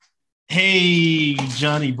Hey,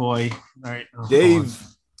 Johnny boy. All right. Oh, hold on. Dave,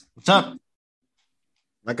 What's up?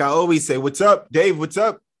 like I always say, what's up, Dave? What's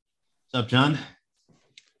up? What's up, John?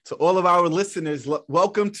 To all of our listeners,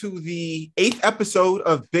 welcome to the 8th episode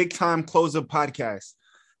of Big Time Closer Podcast.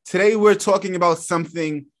 Today, we're talking about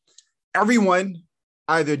something everyone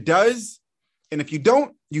either does, and if you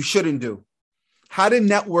don't, you shouldn't do. How to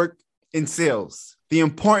network in sales, the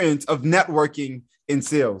importance of networking in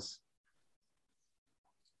sales.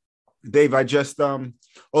 Dave, I just,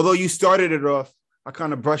 although you started it off, I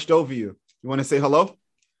kind of brushed over you. You want to say hello?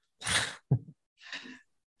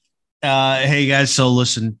 Hey guys. So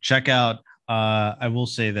listen, check out. I will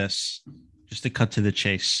say this just to cut to the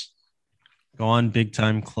chase. Go on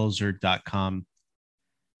bigtimecloser.com.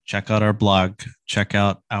 Check out our blog. Check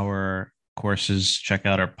out our courses. Check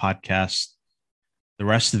out our podcast. The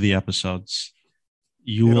rest of the episodes.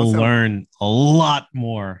 You Yeah, will learn a lot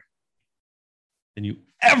more than you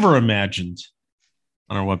ever imagined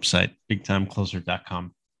on our website,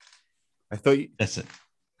 bigtimecloser.com. That's it.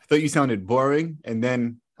 I thought you sounded boring, and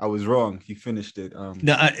then I was wrong. You finished it.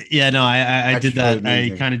 No, I did that.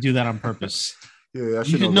 Amazing. I kind of do that on purpose. Yeah, You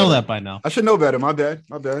should know that by now. I should know better. My bad.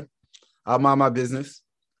 I'll mind my business.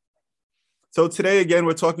 So today, again,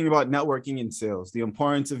 we're talking about networking in sales, the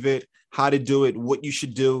importance of it, how to do it, what you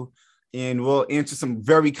should do, and we'll answer some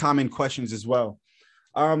very common questions as well.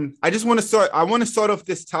 I want to start off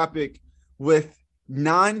this topic with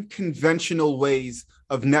non-conventional ways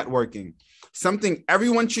of networking, something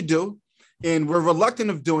everyone should do. And we're reluctant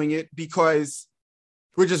of doing it because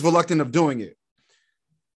we're just reluctant of doing it.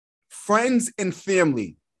 Friends and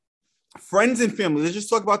family. Let's just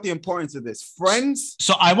talk about the importance of this. Friends.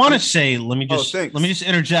 So I want to say, let me just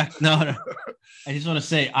interject. No. I just want to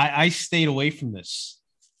say, I stayed away from this.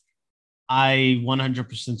 I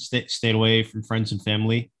 100% stayed away from friends and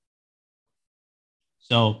family.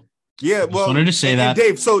 So yeah, well, wanted to say that.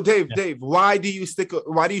 Dave, why do you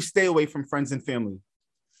stay away from friends and family?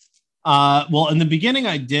 Well, in the beginning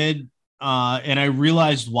I did, and I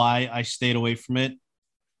realized why I stayed away from it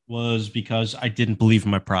was because I didn't believe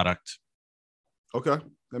in my product. Okay,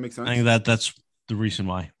 that makes sense. I think that's the reason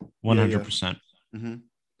why. 100%. Yeah. Mm-hmm.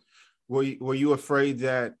 Were you afraid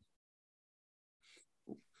that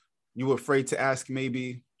you were afraid to ask?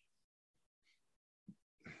 Maybe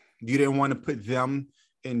you didn't want to put them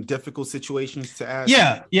in difficult situations to ask?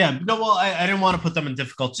 Yeah. No, well, I didn't want to put them in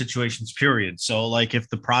difficult situations, period. So like if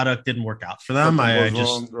the product didn't work out for them, I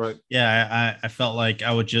felt like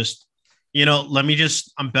I would just,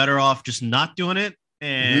 I'm better off just not doing it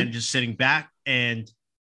and just sitting back and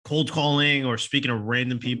cold calling or speaking to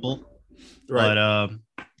random people. Right.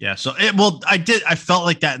 But so I felt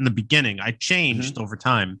like that in the beginning. I changed over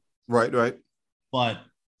time. Right. But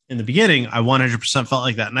in the beginning, I 100% felt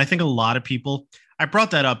like that. And I think a lot of people, I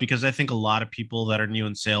brought that up because I think a lot of people that are new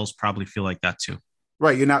in sales probably feel like that too.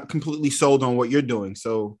 Right. You're not completely sold on what you're doing.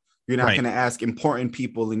 So you're not going to ask important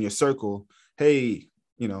people in your circle, hey,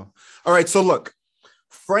 all right. So look,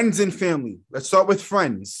 friends and family. Let's start with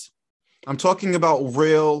friends. I'm talking about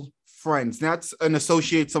real friends, not an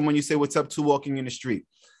associate, someone you say what's up to walking in the street.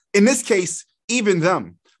 In this case, even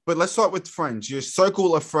them. But let's start with friends, your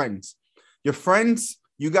circle of friends. Your friends,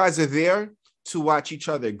 you guys are there to watch each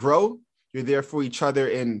other grow. You're there for each other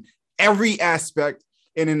in every aspect.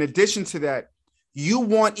 And in addition to that, you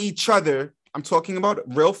want each other, I'm talking about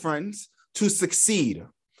real friends, to succeed.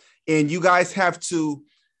 And you guys have to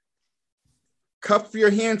cuff your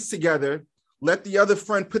hands together, let the other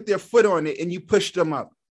friend put their foot on it, and you push them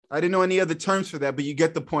up. I didn't know any other terms for that, but you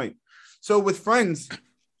get the point. So with friends,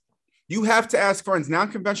 you have to ask friends.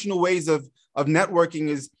 Non-conventional ways of networking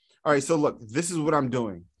is, all right, so look, this is what I'm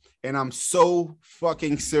doing. And I'm so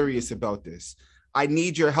fucking serious about this. I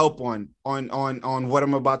need your help on what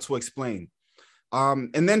I'm about to explain.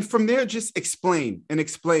 And then from there, just explain.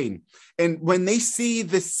 And when they see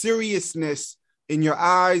the seriousness in your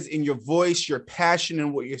eyes, in your voice, your passion,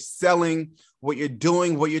 and what you're selling, what you're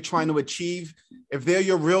doing, what you're trying to achieve, if they're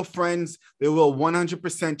your real friends, they will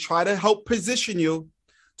 100% try to help position you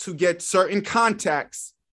to get certain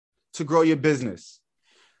contacts to grow your business.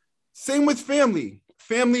 Same with family.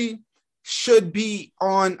 Family should be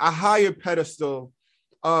on a higher pedestal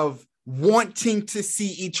of wanting to see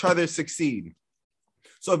each other succeed.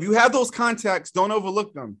 So if you have those contacts, don't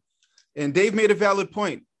overlook them. And Dave made a valid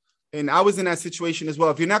point. And I was in that situation as well.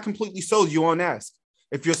 If you're not completely sold, you won't ask.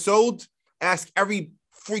 If you're sold, ask every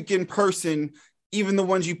freaking person, even the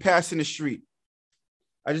ones you pass in the street.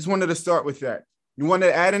 I just wanted to start with that. You want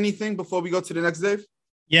to add anything before we go to the next, Dave?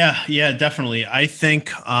 Yeah, definitely. I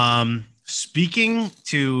think speaking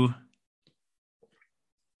to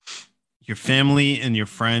your family and your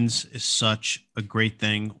friends is such a great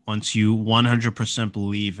thing once you 100%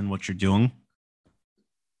 believe in what you're doing.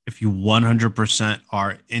 If you 100%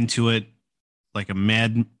 are into it like a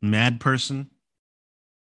mad person,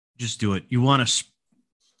 just do it. You want to,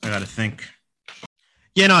 I got to think.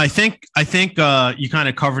 Yeah, no, I think you kind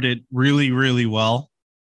of covered it really, really well,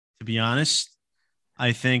 to be honest.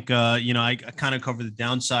 I think, I kind of covered the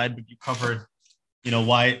downside, but you covered,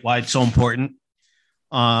 why it's so important.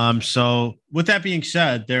 So with that being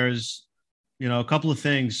said, there's, a couple of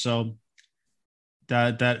things. So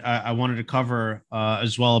that I wanted to cover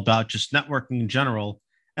as well about just networking in general.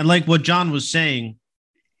 And like what John was saying,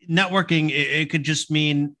 networking, it could just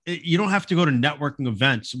mean you don't have to go to networking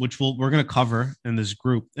events, which we're going to cover in this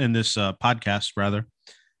podcast, rather.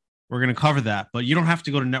 We're going to cover that, but you don't have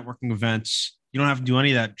to go to networking events. You don't have to do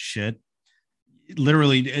any of that shit.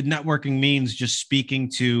 Literally, networking means just speaking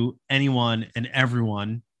to anyone and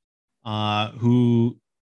everyone who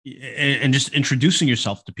and just introducing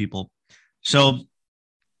yourself to people. So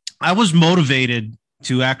I was motivated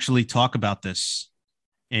to actually talk about this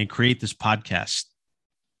and create this podcast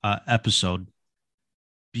episode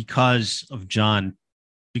because of John,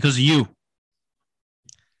 because of you.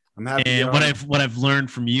 I'm happy. And what I've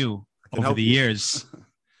learned from you over the years.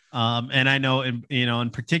 And I know, in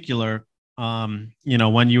particular,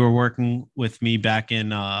 when you were working with me back in,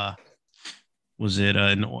 was it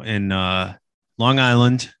in Long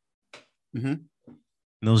Island? Mm-hmm.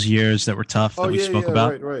 In those years that were tough that we spoke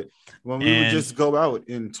about. Right. When we would just go out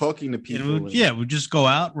and talking to people. We'd just go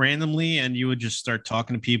out randomly and you would just start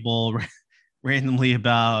talking to people randomly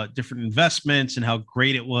about different investments and how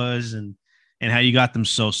great it was and how you got them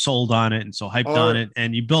so sold on it and so hyped on it.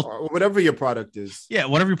 And you built whatever your product is. Yeah,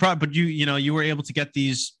 whatever your product. But you were able to get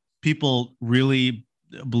these people really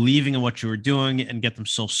believing in what you were doing and get them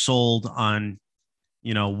so sold on,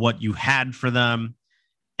 what you had for them.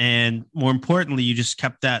 And more importantly, you just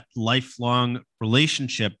kept that lifelong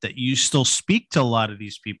relationship that you still speak to a lot of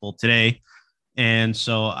these people today. And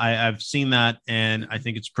so I've seen that, and I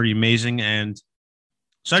think it's pretty amazing. And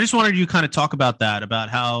so I just wanted you to kind of talk about that, about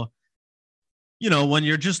how, when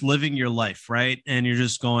you're just living your life, right? And you're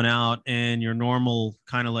just going out and your normal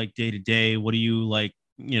kind of like day to day, what do you like,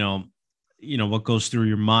 what goes through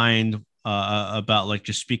your mind about like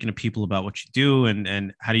just speaking to people about what you do,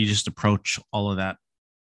 and how do you just approach all of that?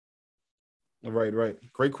 Right.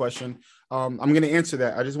 Great question. I'm going to answer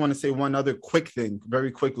that. I just want to say one other quick thing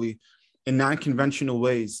very quickly. In non-conventional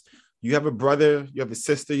ways, you have a brother, you have a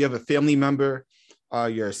sister, you have a family member,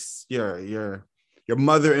 your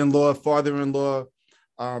mother-in-law, father-in-law,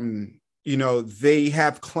 they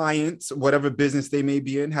have clients, whatever business they may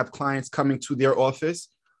be in, have clients coming to their office.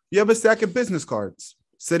 You have a stack of business cards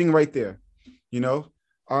sitting right there,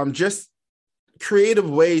 just creative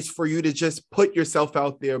ways for you to just put yourself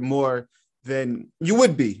out there more than you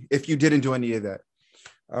would be if you didn't do any of that.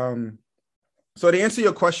 So to answer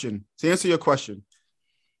your question,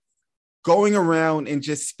 going around and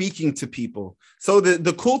just speaking to people. So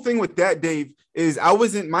the cool thing with that, Dave, is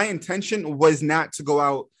my intention was not to go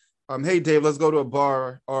out. Hey, Dave, let's go to a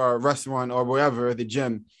bar or a restaurant or wherever, the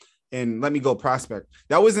gym, and let me go prospect.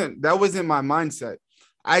 That wasn't my mindset.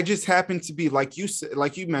 I just happened to be, like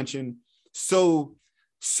you mentioned, so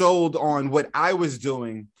sold on what I was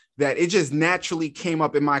doing that it just naturally came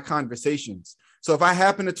up in my conversations. So if I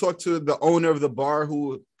happen to talk to the owner of the bar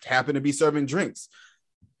who happened to be serving drinks,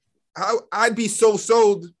 I'd be so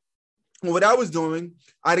sold on what I was doing.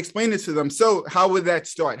 I'd explain it to them. So how would that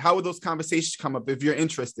start? How would those conversations come up if you're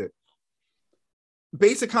interested?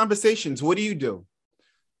 Basic conversations. What do you do?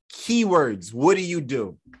 Keywords. What do you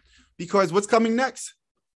do? Because what's coming next?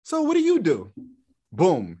 So what do you do?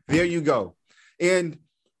 Boom. There you go. And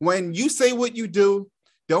when you say what you do,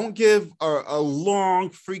 don't give a long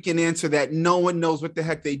freaking answer that no one knows what the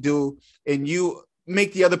heck they do. And you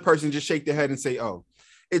make the other person just shake their head and say, oh,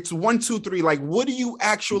 it's 1, 2, 3. Like, what do you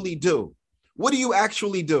actually do? What do you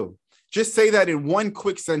actually do? Just say that in one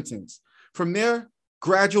quick sentence. From there,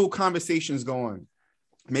 gradual conversations go on.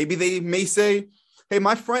 Maybe they may say, hey,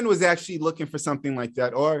 my friend was actually looking for something like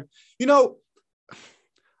that. Or,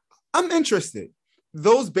 I'm interested.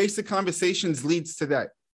 Those basic conversations leads to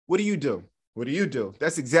that. What do you do? What do you do?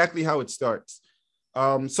 That's exactly how it starts.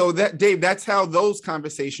 So that, Dave, that's how those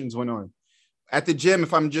conversations went on. At the gym,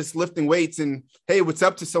 if I'm just lifting weights and, hey, what's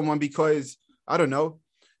up to someone because, I don't know,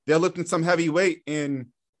 they're lifting some heavy weight and,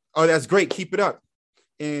 oh, that's great, keep it up.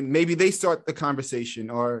 And maybe they start the conversation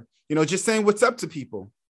or, just saying what's up to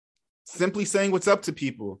people. Simply saying what's up to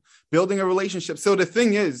people, building a relationship. So the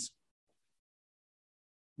thing is,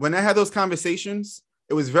 when I had those conversations,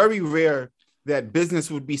 it was very rare that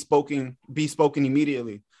business would be spoken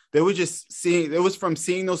immediately. They were just seeing, it was from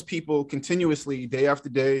seeing those people continuously day after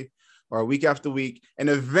day or week after week. And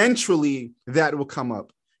eventually that will come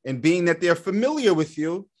up. And being that they're familiar with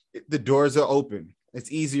you, the doors are open.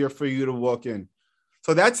 It's easier for you to walk in.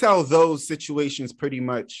 So that's how those situations pretty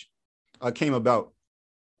much came about.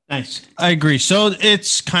 Nice. I agree. So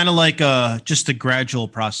it's kind of like just a gradual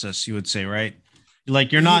process, you would say, right?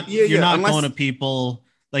 Like you're not going to people,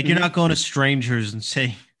 like you're not going to strangers and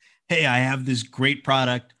say, hey, I have this great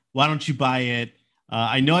product. Why don't you buy it?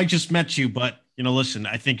 I know I just met you, but listen,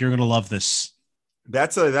 I think you're going to love this.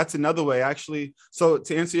 That's another way, actually. So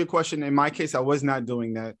to answer your question, in my case, I was not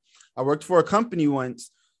doing that. I worked for a company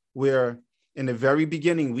once where in the very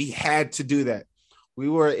beginning, we had to do that. We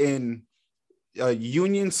were in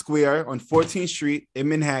Union Square on 14th Street in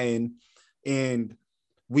Manhattan, and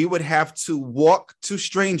we would have to walk up to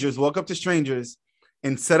strangers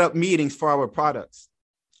and set up meetings for our products.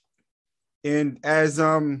 And as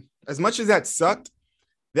much as that sucked,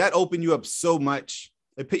 that opened you up so much.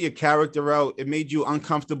 It put your character out. It made you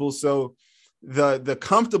uncomfortable. So the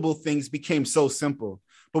comfortable things became so simple.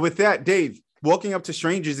 But with that, Dave, walking up to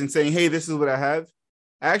strangers and saying, hey, this is what I have.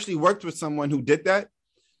 I actually worked with someone who did that.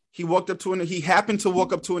 He happened to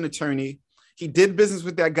walk up to an attorney. He did business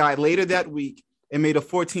with that guy later that week and made a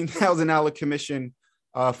 $14,000 commission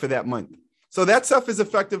for that month. So that stuff is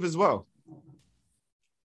effective as well.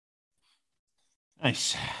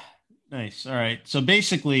 Nice. All right. So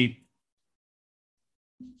basically,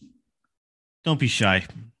 don't be shy.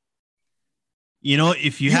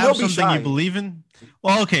 If you have something you believe in,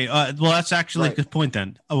 well, okay. Well, that's actually a good point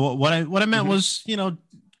then. What I meant was,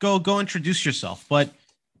 go introduce yourself, but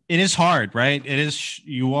it is hard, right? It is,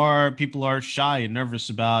 people are shy and nervous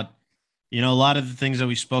about, a lot of the things that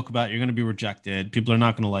we spoke about. You're going to be rejected. People are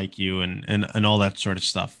not going to like you and all that sort of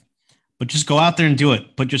stuff, but just go out there and do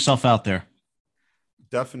it. Put yourself out there.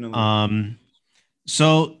 Definitely.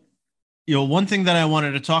 So, one thing that I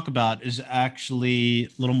wanted to talk about is actually a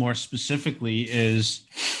little more specifically is,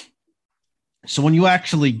 so when you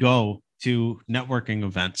actually go to networking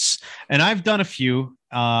events, and I've done a few,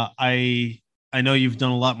 I know you've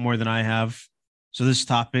done a lot more than I have. So this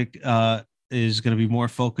topic is going to be more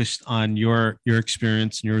focused on your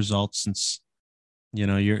experience and your results, since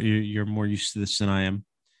you're more used to this than I am.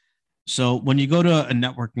 So when you go to a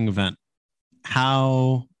networking event,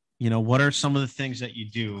 how what are some of the things that you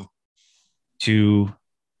do to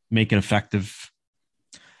make it effective?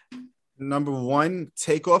 Number one,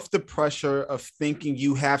 take off the pressure of thinking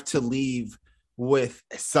you have to leave with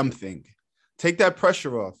something. Take that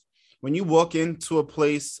pressure off. When you walk into a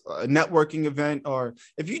place, a networking event, or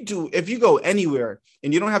if you go anywhere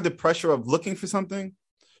and you don't have the pressure of looking for something,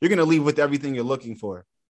 you're going to leave with everything you're looking for.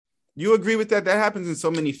 You agree with that? That happens in so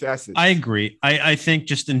many facets. I agree. I think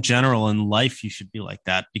just in general in life, you should be like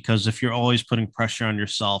that, because if you're always putting pressure on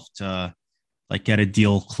yourself to like get a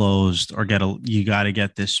deal closed or you got to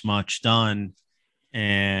get this much done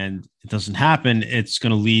and it doesn't happen, it's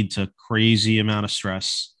going to lead to crazy amount of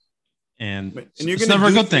stress. And it's never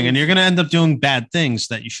a good thing. And you're going to end up doing bad things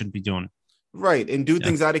that you shouldn't be doing. Right. And do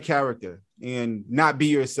things out of character and not be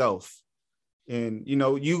yourself. And,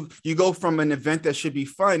 you go from an event that should be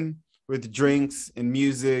fun with drinks and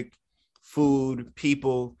music, food,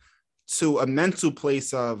 people, to a mental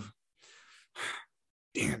place of,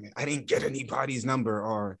 damn it, I didn't get anybody's number,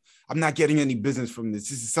 or I'm not getting any business from this.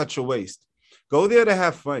 This is such a waste. Go there to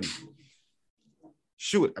have fun.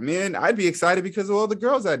 Shoot, I mean, I'd be excited because of all the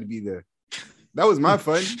girls had to be there. That was my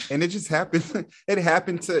fun. And it just happened. It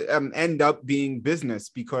happened to end up being business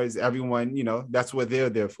because everyone, that's what they're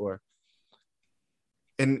there for.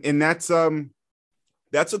 And that's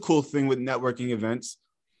a cool thing with networking events.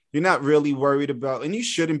 You're not really worried about, and you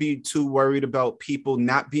shouldn't be too worried about people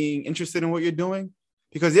not being interested in what you're doing,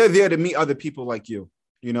 because they're there to meet other people like you,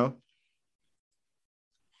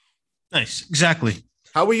 Nice. Exactly.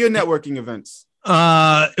 How were your networking events?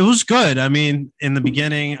 It was good. I mean, in the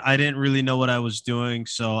beginning, I didn't really know what I was doing.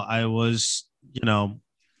 So I was,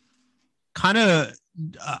 kind of,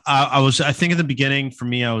 I think at the beginning for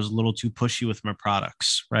me, I was a little too pushy with my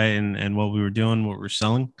products, right? And what we were doing, what we were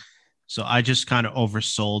selling. So I just kind of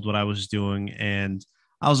oversold what I was doing. And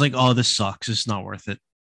I was like, oh, this sucks. It's not worth it.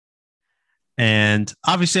 And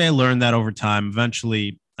obviously I learned that over time.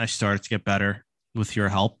 Eventually I started to get better with your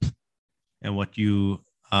help and what you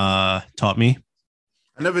taught me.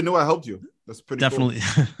 I never knew I helped you. That's pretty definitely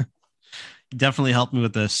cool. Definitely helped me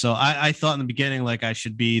with this. So I thought in the beginning, like I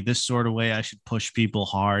should be this sort of way. I should push people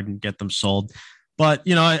hard and get them sold. But,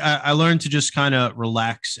 I learned to just kind of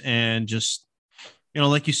relax and just,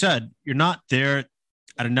 like you said, you're not there.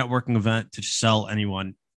 at a networking event to sell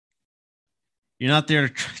anyone. You're not there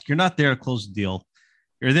to close the deal.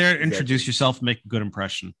 You're there to introduce yourself, make a good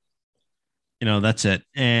impression. That's it.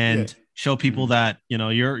 And show people that,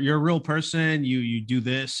 you're a real person. You do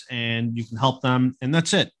this and you can help them, and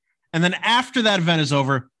that's it. And then after that event is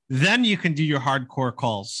over, then you can do your hardcore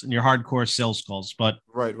calls and your hardcore sales calls. But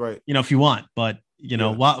right. If you want, but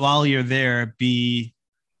while you're there, be,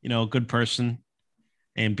 a good person.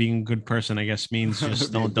 And being a good person, I guess, means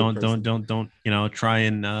just don't try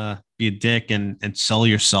and be a dick and sell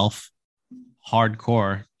yourself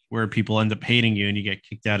hardcore, where people end up hating you and you get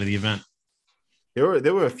kicked out of the event. There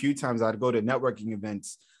were a few times I'd go to networking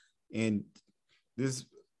events, and there's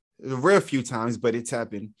a rare few times, but it's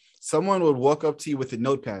happened. Someone would walk up to you with a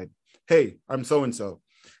notepad. Hey, I'm so-and-so.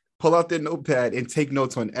 Pull out their notepad and take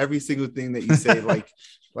notes on every single thing that you say,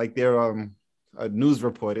 like they're a news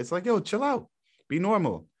report. It's like, yo, chill out. Be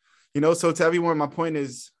normal. So to everyone, my point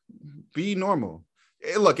is be normal.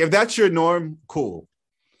 Look, if that's your norm, cool.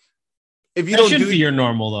 If you that should be your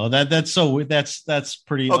normal though. That's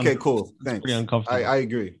pretty okay, cool. Thanks. Pretty uncomfortable. I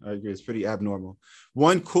agree. It's pretty abnormal.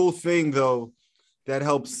 One cool thing though that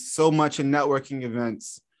helps so much in networking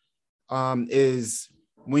events is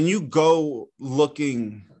when you go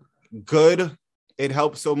looking good, it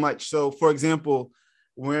helps so much. So for example,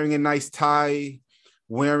 wearing a nice tie,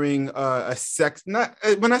 wearing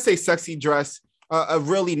when I say sexy dress, a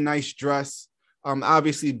really nice dress,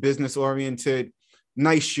 obviously business oriented,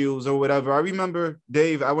 nice shoes or whatever. I remember,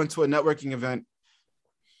 Dave, I went to a networking event.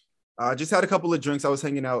 I just had a couple of drinks. I was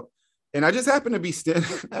hanging out, and I just happened to be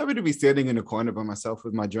standing in the corner by myself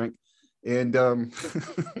with my drink and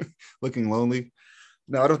looking lonely.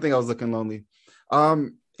 No, I don't think I was looking lonely.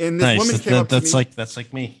 And this woman came up to me. That's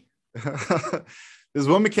like me. This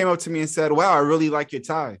woman came up to me and said, wow, I really like your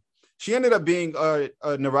tie. She ended up being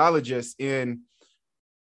a neurologist, and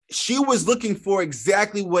she was looking for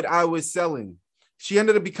exactly what I was selling. She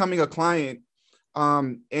ended up becoming a client,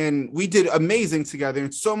 and we did amazing together.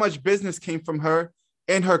 And so much business came from her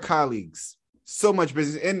and her colleagues. So much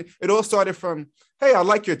business. And it all started from, hey, I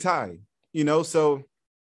like your tie. So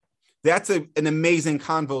that's an amazing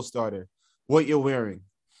convo starter, what you're wearing.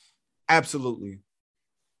 Absolutely.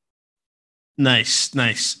 Nice.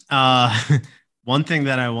 One thing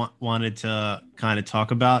that I wanted to kind of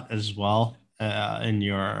talk about as well in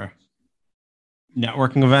your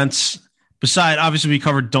networking events, beside obviously we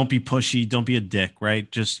covered don't be pushy, don't be a dick,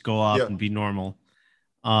 right? Just go up and be normal.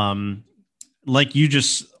 Like you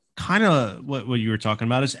just kind of what you were talking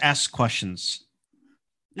about is ask questions.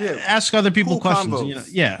 Yeah, ask other people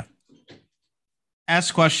questions.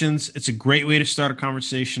 Ask questions. It's a great way to start a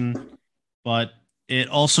conversation, but it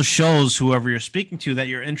also shows whoever you're speaking to that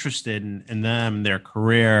you're interested in them, their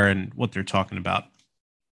career, and what they're talking about.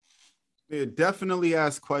 Yeah, definitely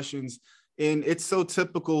ask questions. And it's so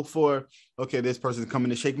typical for, okay, this person's coming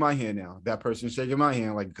to shake my hand now. That person's shaking my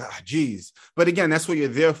hand, like, God, geez. But again, that's what you're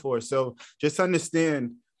there for. So just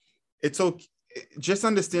understand, it's okay. Just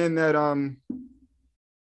understand that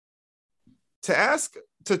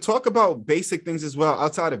to talk about basic things as well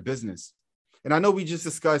outside of business. And I know we just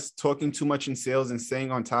discussed talking too much in sales and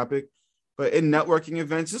staying on topic, but in networking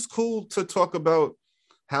events, it's cool to talk about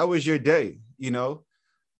how was your day,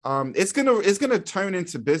 It's gonna turn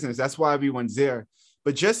into business. That's why everyone's there.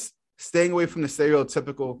 But just staying away from the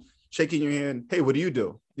stereotypical shaking your hand, hey, what do you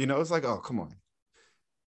do? It's like, oh, come on.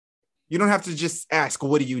 You don't have to just ask,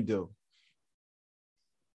 what do you do?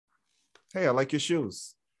 Hey, I like your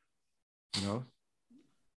shoes.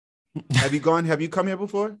 Have you come here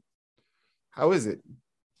before? How is it?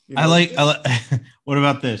 I like what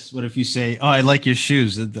about this? What if you say, oh, I like your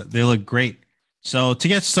shoes. They look great. So to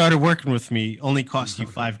get started working with me only cost you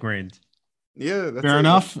 $5,000. Yeah. That's fair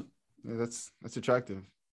enough. Yeah, that's attractive.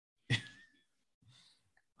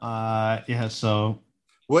 Yeah. So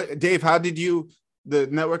what, Dave, how did the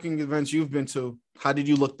networking events you've been to, how did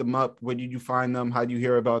you look them up? Where did you find them? How did you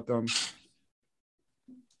hear about them?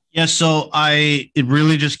 Yeah. So it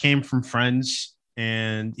really just came from friends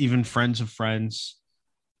and even friends of friends.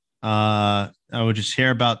 I would just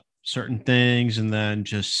hear about certain things and then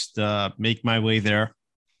just make my way there.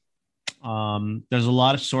 There's a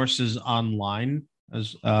lot of sources online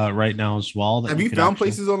as right now as well. Have you found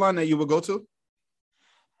places online that you would go to?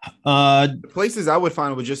 The places I would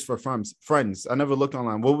find were just for friends. I never looked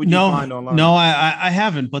online. What would you find online? No, I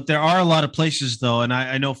haven't, but there are a lot of places though. And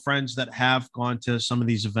I know friends that have gone to some of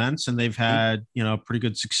these events and they've had, pretty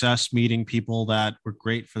good success meeting people that were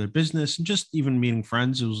great for their business and just even meeting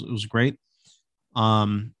friends. It was great.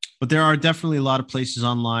 But there are definitely a lot of places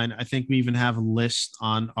online. I think we even have a list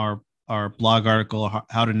on our blog article,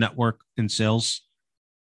 how to network in sales.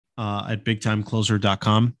 at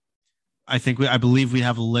bigtimecloser.com. I believe we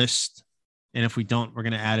have a list, and if we don't, we're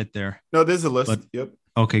going to add it there. No, there's a list. Yep.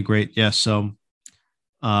 Okay, great. Yeah. So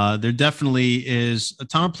there definitely is a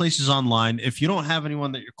ton of places online. If you don't have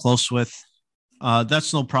anyone that you're close with,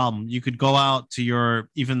 that's no problem. You could go out to your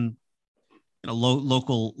even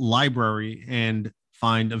local library and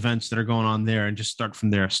find events that are going on there and just start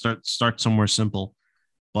from there. Start somewhere simple.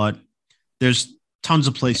 But there's tons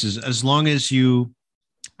of places as long as you.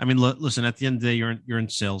 I mean, listen. At the end of the day, you're in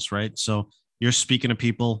sales, right? So you're speaking to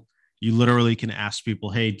people. You literally can ask people,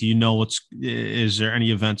 "Hey, do you know is there any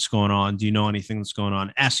events going on? Do you know anything that's going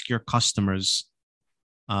on?" Ask your customers.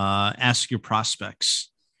 Ask your prospects.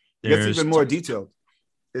 It gets even more detailed.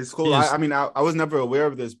 It's cool. I mean, I was never aware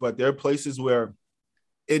of this, but there are places where,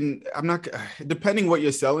 depending what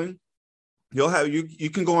you're selling, you'll have you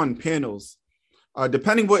can go on panels.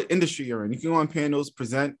 Depending what industry you're in, you can go on panels,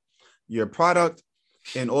 present your product,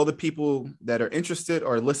 and all the people that are interested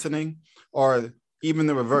or listening, or even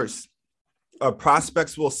the reverse.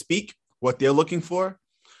 Prospects will speak what they're looking for,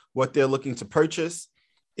 what they're looking to purchase,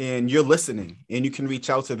 and you're listening, and you can reach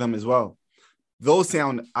out to them as well. Those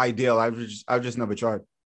sound ideal. I've just never tried.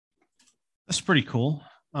 That's pretty cool.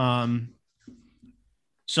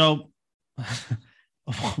 So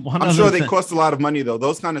I'm sure they cost a lot of money though.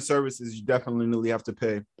 Those kind of services, you definitely have to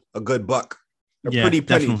pay a good buck, pretty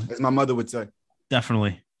penny, definitely. As my mother would say.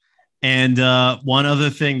 Definitely. And one other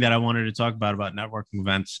thing that I wanted to talk about networking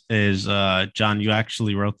events is, John, you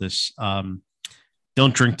actually wrote this.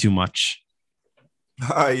 Don't drink too much.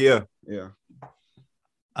 Yeah.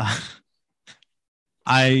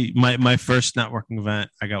 My first networking event,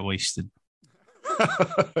 I got wasted.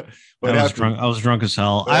 I was drunk as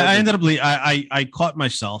hell. I ended up I caught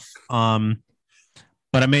myself, but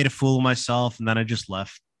I made a fool of myself, and then I just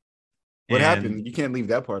left. What happened? You can't leave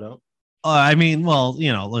that part out. I mean, well,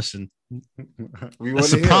 listen. We want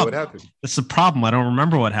to hear what happened. That's the problem. I don't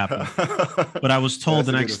remember what happened, but I was told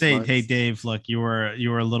the next day, "Hey, Dave, look, you were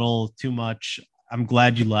a little too much. I'm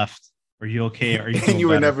glad you left. Are you okay? Are you?" And you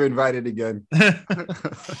were never invited again.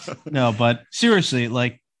 No, but seriously,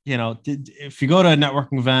 like, if you go to a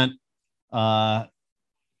networking event,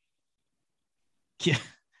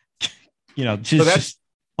 just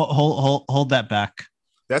hold that back.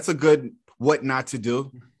 That's a good what not to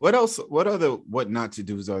do. What else? What other what not to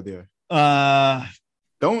do's are there?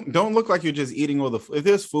 Don't look like you're just eating all the. If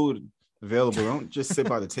there's food available, don't just sit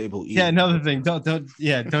by the table eating. Yeah, another thing. Don't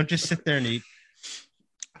just sit there and eat.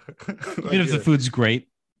 Even if the food's great.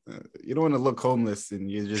 You don't want to look homeless and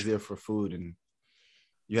you're just there for food and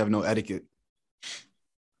you have no etiquette.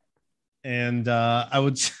 And I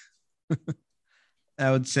would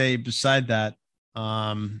say beside that,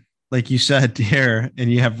 like you said here,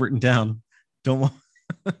 and you have written down,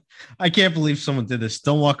 I can't believe someone did this.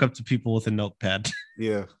 Don't walk up to people with a notepad.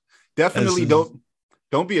 Yeah, definitely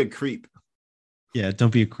don't be a creep. Yeah,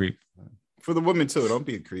 don't be a creep. For the women too, don't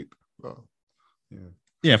be a creep. Oh, yeah.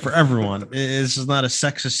 Yeah, for everyone. This is not a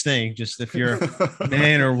sexist thing. Just if you're a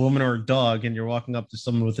man or a woman or a dog and you're walking up to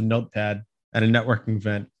someone with a notepad at a networking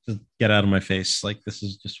event, just get out of my face. Like, this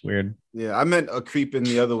is just weird. Yeah, I meant a creep in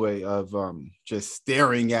the other way of just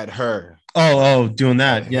staring at her. Oh, doing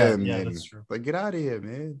that. Yeah, that's true. Like, get out of here,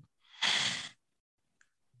 man.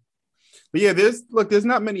 But yeah, there's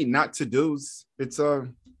not many not to do's. It's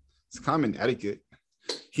common etiquette,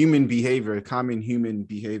 common human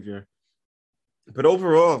behavior. But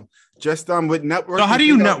overall, just with networking. So how do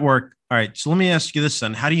you network? All right. So let me ask you this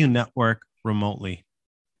then. How do you network remotely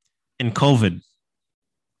in COVID?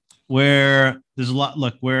 Where there's a lot,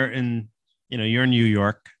 look, you're in New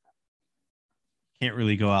York. Can't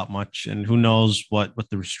really go out much. And who knows what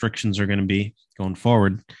the restrictions are going to be going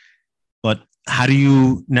forward. But how do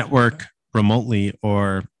you network remotely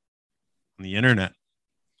or on the internet?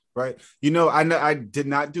 Right. I did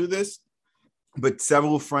not do this, but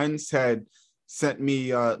several friends had sent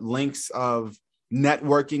me links of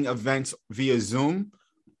networking events via Zoom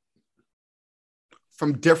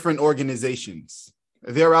from different organizations.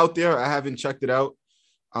 They're out there. I haven't checked it out,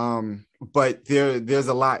 but there's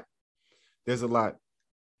a lot. There's a lot.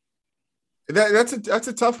 That's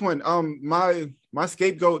a tough one. My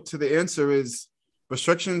scapegoat to the answer is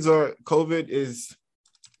restrictions or COVID is,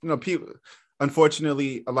 people.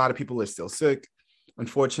 Unfortunately, a lot of people are still sick.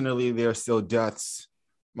 Unfortunately, there are still deaths.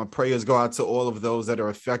 My prayers go out to all of those that are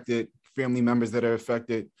affected, family members that are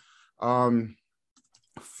affected.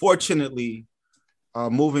 Fortunately,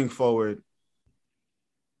 moving forward,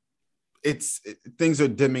 things are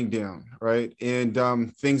dimming down, right? And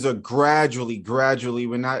things are gradually,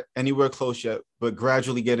 we're not anywhere close yet, but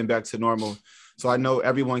gradually getting back to normal. So I know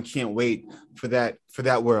everyone can't wait for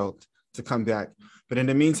that world to come back. But in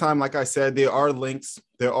the meantime, like I said, there are links.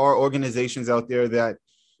 There are organizations out there that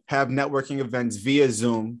have networking events via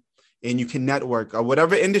Zoom, and you can network or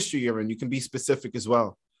whatever industry you're in. You can be specific as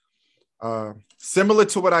well. Similar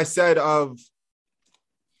to what I said of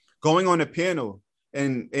going on a panel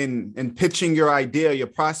and pitching your idea, your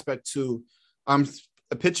prospect to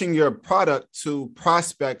pitching your product to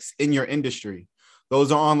prospects in your industry. Those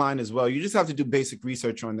are online as well. You just have to do basic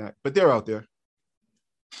research on that, but they're out there.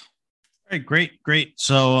 All right, great.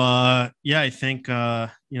 So, I think,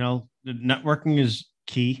 networking is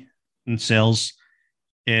key in sales.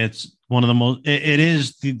 It's one of the most, it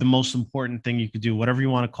is the most important thing you could do, whatever you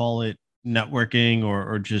want to call it, networking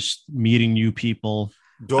or just meeting new people.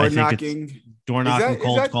 Door knocking,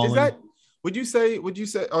 cold calling. Would you say,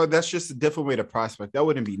 oh, that's just a different way to prospect? That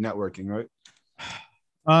wouldn't be networking, right?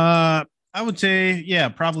 I would say, yeah,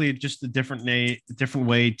 probably just a different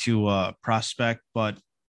way to prospect. But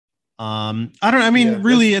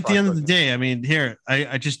really, at the end of the day,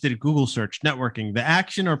 I just did a Google search: networking, the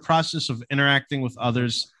action or process of interacting with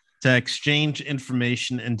others to exchange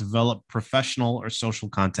information and develop professional or social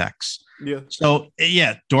contacts. Yeah. So,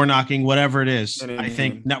 yeah, door knocking, whatever it is, I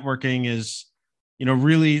think networking is,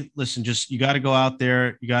 really, listen, just, you got to go out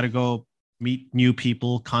there. You got to go meet new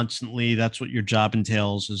people constantly. That's what your job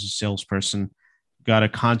entails as a salesperson. You got to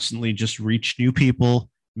constantly just reach new people,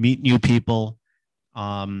 meet new people.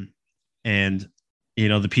 And,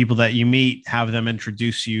 the people that you meet, have them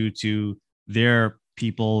introduce you to their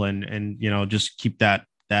people and just keep that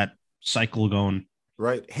cycle going.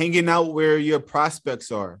 Right. Hanging out where your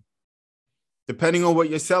prospects are, depending on what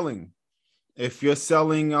you're selling. If you're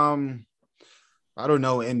selling,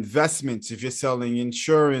 investments, if you're selling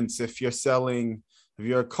insurance, if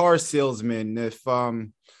you're a car salesman,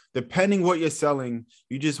 depending what you're selling,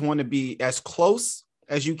 you just want to be as close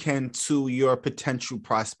as you can to your potential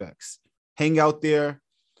prospects. Hang out there,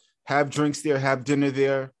 have drinks there, have dinner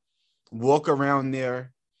there, walk around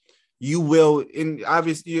there. You will, and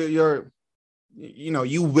obviously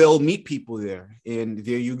you will meet people there, and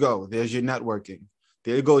there you go. There's your networking.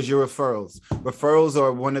 There goes your referrals. Referrals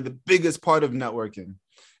are one of the biggest part of networking.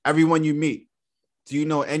 Everyone you meet, do you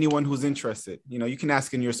know anyone who's interested? You can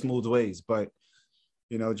ask in your smooth ways, but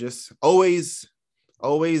just always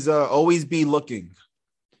be looking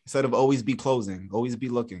instead of always be closing. Always be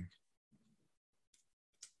looking.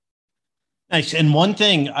 Nice. And one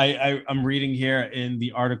thing I'm reading here in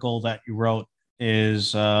the article that you wrote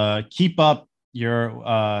is keep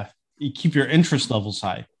your interest levels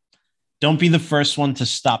high. Don't be the first one to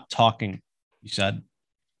stop talking, you said.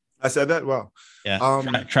 I said that? Wow.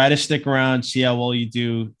 Yeah. Try to stick around, see how well you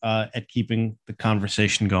do at keeping the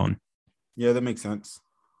conversation going. Yeah, that makes sense.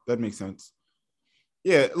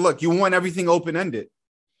 Yeah, look, you want everything open-ended.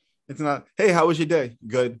 It's not, hey, how was your day?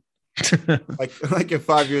 Good. like you're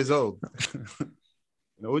 5 years old.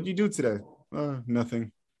 What'd you do today?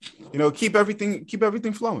 Nothing. Keep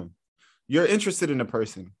everything flowing. You're interested in a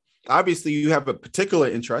person. Obviously, you have a particular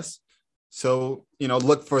interest. So,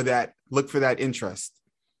 look for that interest.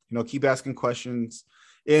 Keep asking questions.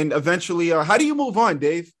 And eventually, how do you move on,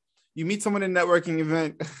 Dave? You meet someone in a networking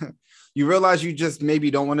event. You realize you just maybe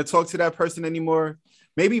don't want to talk to that person anymore.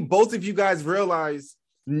 Maybe both of you guys realize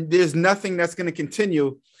there's nothing that's going to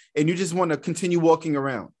continue, and you just want to continue walking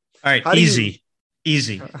around. All right, easy.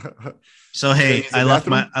 So, hey, I left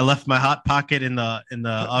my hot pocket in the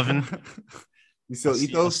oven. You still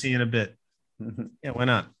eat those? I'll see you in a bit. Yeah, why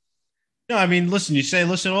not? No, listen, you say,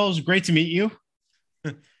 well, it was great to meet you.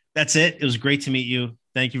 That's it. It was great to meet you.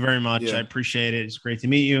 Thank you very much. Yeah. I appreciate it. It's great to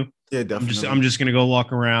meet you. Yeah, definitely. I'm just going to go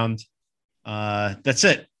walk around. That's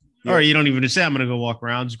it. Yeah. Or you don't even say I'm going to go walk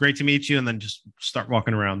around. It's great to meet you. And then just start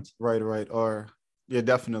walking around. Right. Or yeah,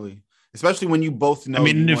 definitely. Especially when you both know.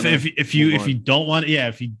 If you don't want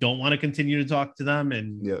to continue to talk to them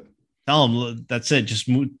and tell them that's it, just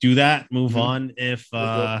do that, move on. If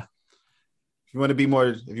you want to be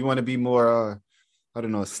more, I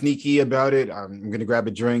don't know, sneaky about it, I'm going to grab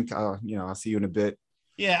a drink. I'll see you in a bit.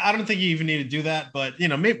 Yeah. I don't think you even need to do that, but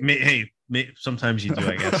maybe sometimes you do,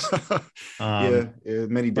 I guess.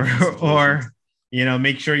 Many different or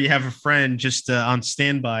make sure you have a friend just on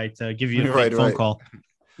standby to give you a phone call.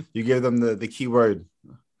 You give them the keyword.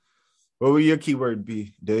 What would your keyword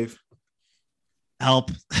be, Dave?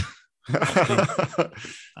 Help. No,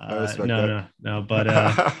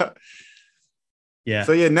 but yeah.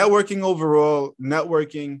 So yeah, networking overall,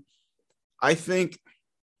 I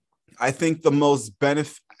think the most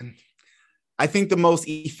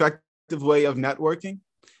effective way of networking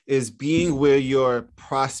is being where your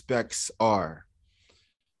prospects are.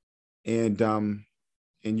 and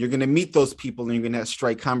you're going to meet those people, and you're going to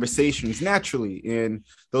strike conversations naturally. And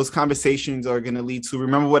those conversations are going to lead to,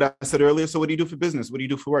 remember what I said earlier? So what do you do for business? What do you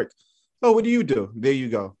do for work? Oh, what do you do? There you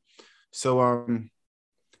go. So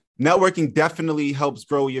networking definitely helps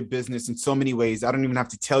grow your business in so many ways. I don't even have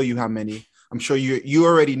to tell you how many. I'm sure you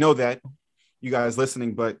already know that, you guys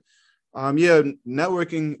listening. But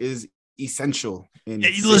networking is essential.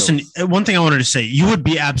 Listen, one thing I wanted to say, you would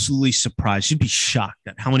be absolutely surprised. You'd be shocked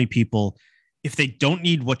at how many people, if they don't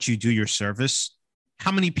need what you do, your service,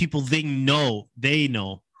 how many people they know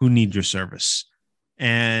who need your service.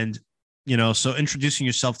 And, so introducing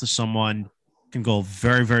yourself to someone can go a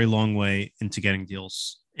very, very long way into getting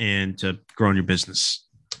deals and to growing your business.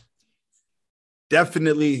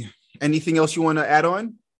 Definitely. Anything else you want to add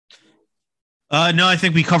on? No, I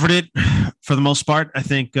think we covered it for the most part. I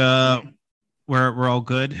think we're all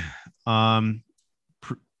good.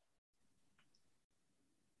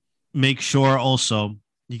 Make sure also,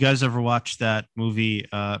 you guys ever watch that movie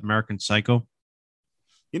American Psycho?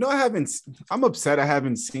 I'm upset I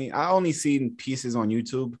haven't seen. I only seen pieces on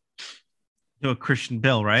YouTube. Christian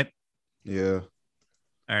Bale, right? Yeah.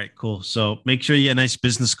 All right, cool. So make sure you get nice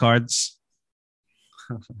business cards.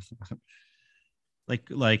 Yeah.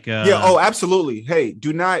 Oh, absolutely. Hey,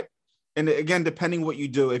 do not. And again, depending what you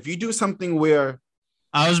do, if you do something where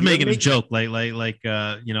I was making a joke,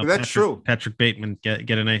 that's true. Patrick Bateman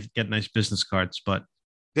get nice business cards, but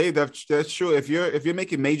Dave, that's true. If you're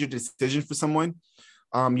making a major decision for someone,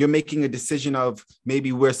 you're making a decision of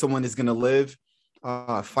maybe where someone is going to live,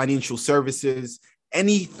 financial services,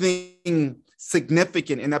 anything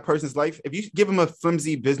significant in that person's life. If you give them a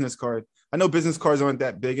flimsy business card, I know business cards aren't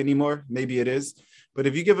that big anymore. Maybe it is. But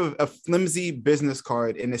if you give a flimsy business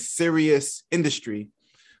card in a serious industry,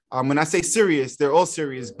 when I say serious, they're all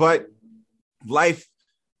serious, but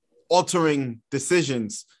life-altering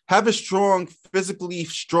decisions, have a physically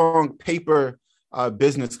strong paper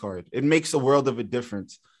business card. It makes a world of a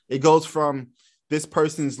difference. It goes from this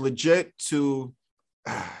person's legit to,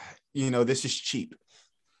 this is cheap.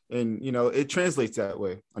 And, it translates that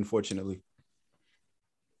way, unfortunately.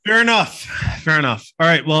 Fair enough. All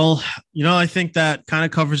right. Well, I think that kind of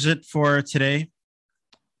covers it for today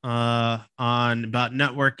on about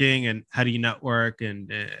networking and how do you network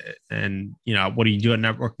and what do you do at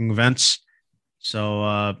networking events.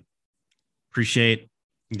 So appreciate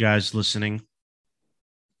you guys listening.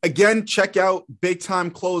 Again, check out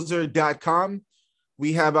bigtimecloser.com.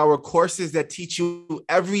 We have our courses that teach you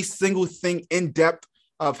every single thing in depth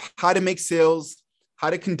of how to make sales, how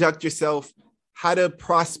to conduct yourself, how to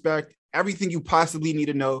prospect, everything you possibly need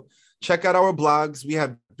to know. Check out our blogs. We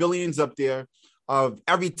have billions up there of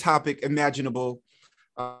every topic imaginable.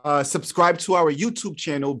 Subscribe to our YouTube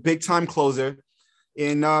channel, Big Time Closer.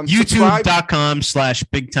 And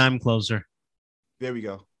youtube.com/bigtimecloser. There we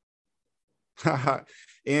go.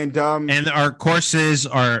 And our courses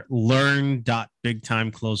are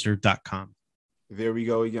learn.bigtimecloser.com. There we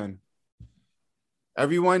go again.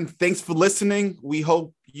 Everyone, thanks for listening. We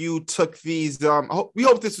hope you took these. We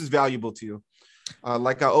hope this was valuable to you.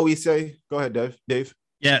 Like I always say, go ahead, Dave.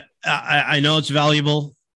 Yeah, I know it's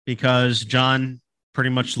valuable because John pretty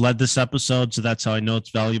much led this episode, so that's how I know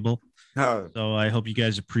it's valuable. So I hope you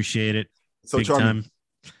guys appreciate it. So big charming.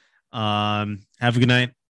 Time. Have a good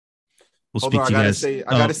night. We'll Hold speak on, to you guys. I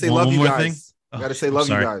gotta say love you guys. I gotta say love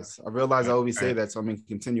you sorry. guys. I realize I always say that, so I'm gonna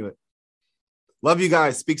continue it. Love you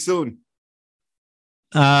guys. Speak soon.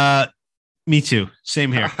 Me too.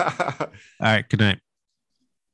 Same here. All right. Good night.